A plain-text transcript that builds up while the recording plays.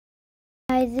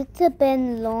Guys, it's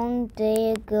been a long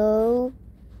day ago,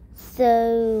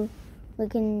 so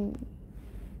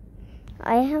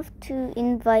I have to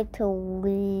invite a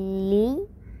Willy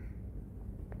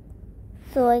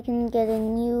so I can get a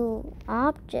new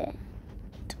object.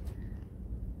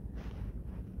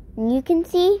 And you can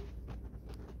see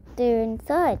they're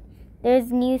inside.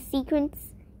 There's new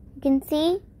sequence you can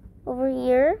see over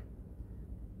here.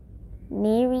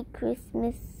 Merry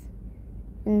Christmas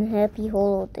and Happy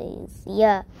Holidays.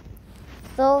 Yeah,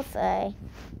 so say.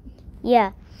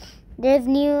 Yeah, there's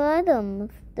new items.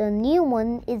 The new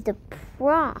one is the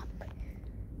prop.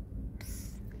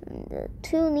 And the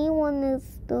two new one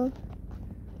is the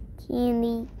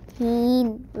candy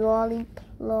cane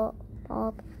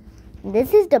lollipop.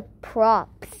 This is the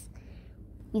props.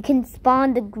 You can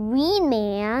spawn the green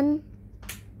man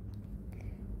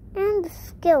and the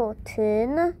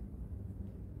skeleton.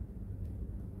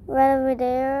 Right over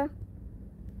there.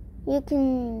 You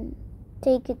can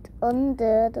take it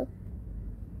undead.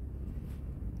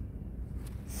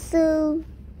 So,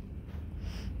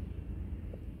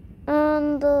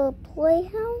 on the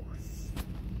playhouse,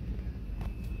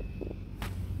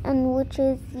 and which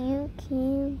is you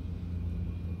can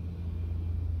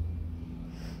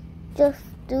just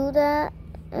do that,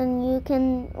 and you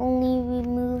can only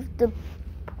remove the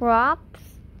props.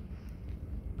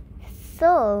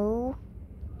 So,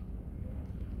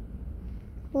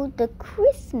 the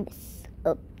Christmas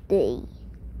update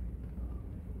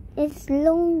is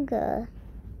longer.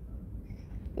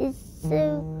 It's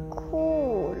so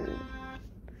cool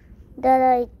that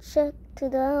I checked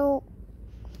it out.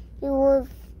 It was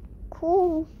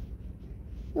cool.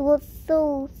 It was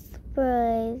so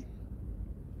surprised.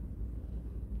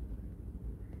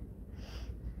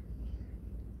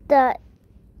 That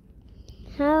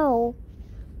how,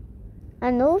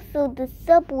 and also the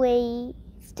subway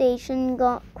station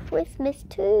got Christmas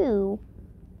too.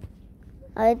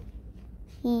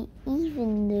 He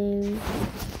even knew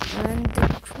on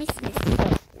the Christmas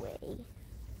subway.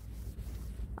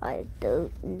 I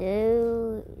don't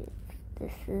know if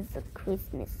this is a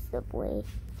Christmas subway.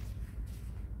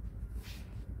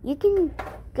 You can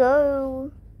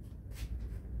go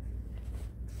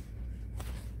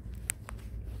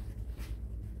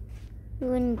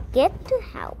and get the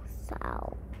house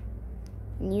out.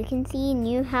 And you can see a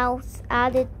new house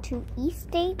added to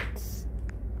estates.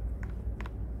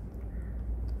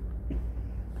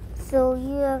 So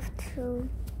you have to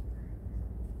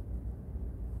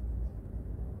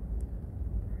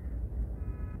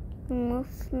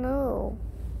must know.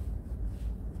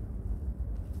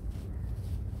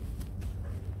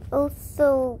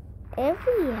 Also,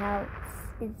 every house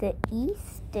is an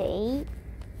estate.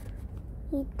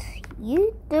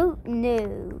 You don't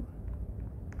know.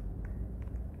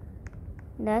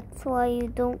 That's why you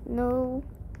don't know.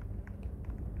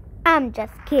 I'm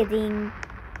just kidding.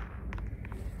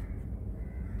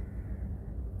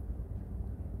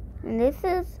 And this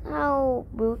is how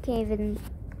Brookhaven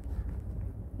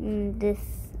this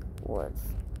was.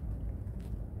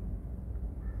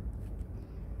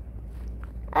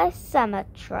 A summer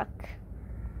truck.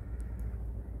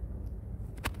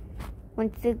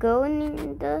 Once you go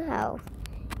in the house,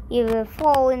 you will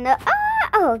fall in the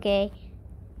okay.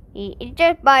 It's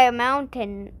just by a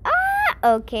mountain.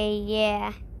 Okay,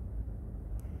 yeah.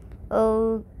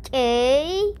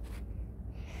 Okay.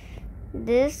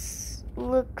 This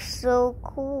looks so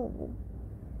cool.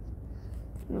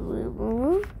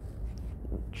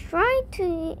 Try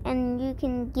to, and you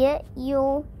can get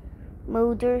your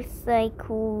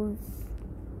motorcycles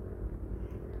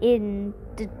in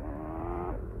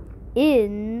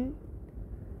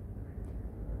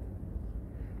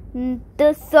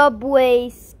the subway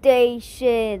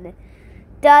station.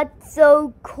 That's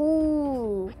so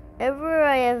cool. Ever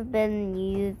I have been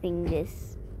using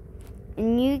this.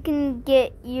 And you can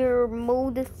get your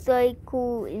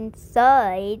motorcycle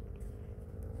inside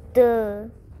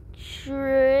the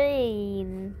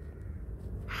train.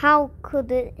 How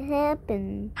could it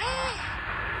happen?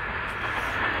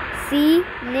 See,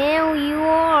 now you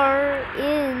are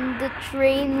in the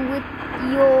train with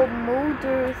your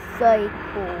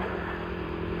motorcycle.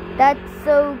 That's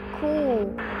so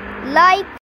cool. Like,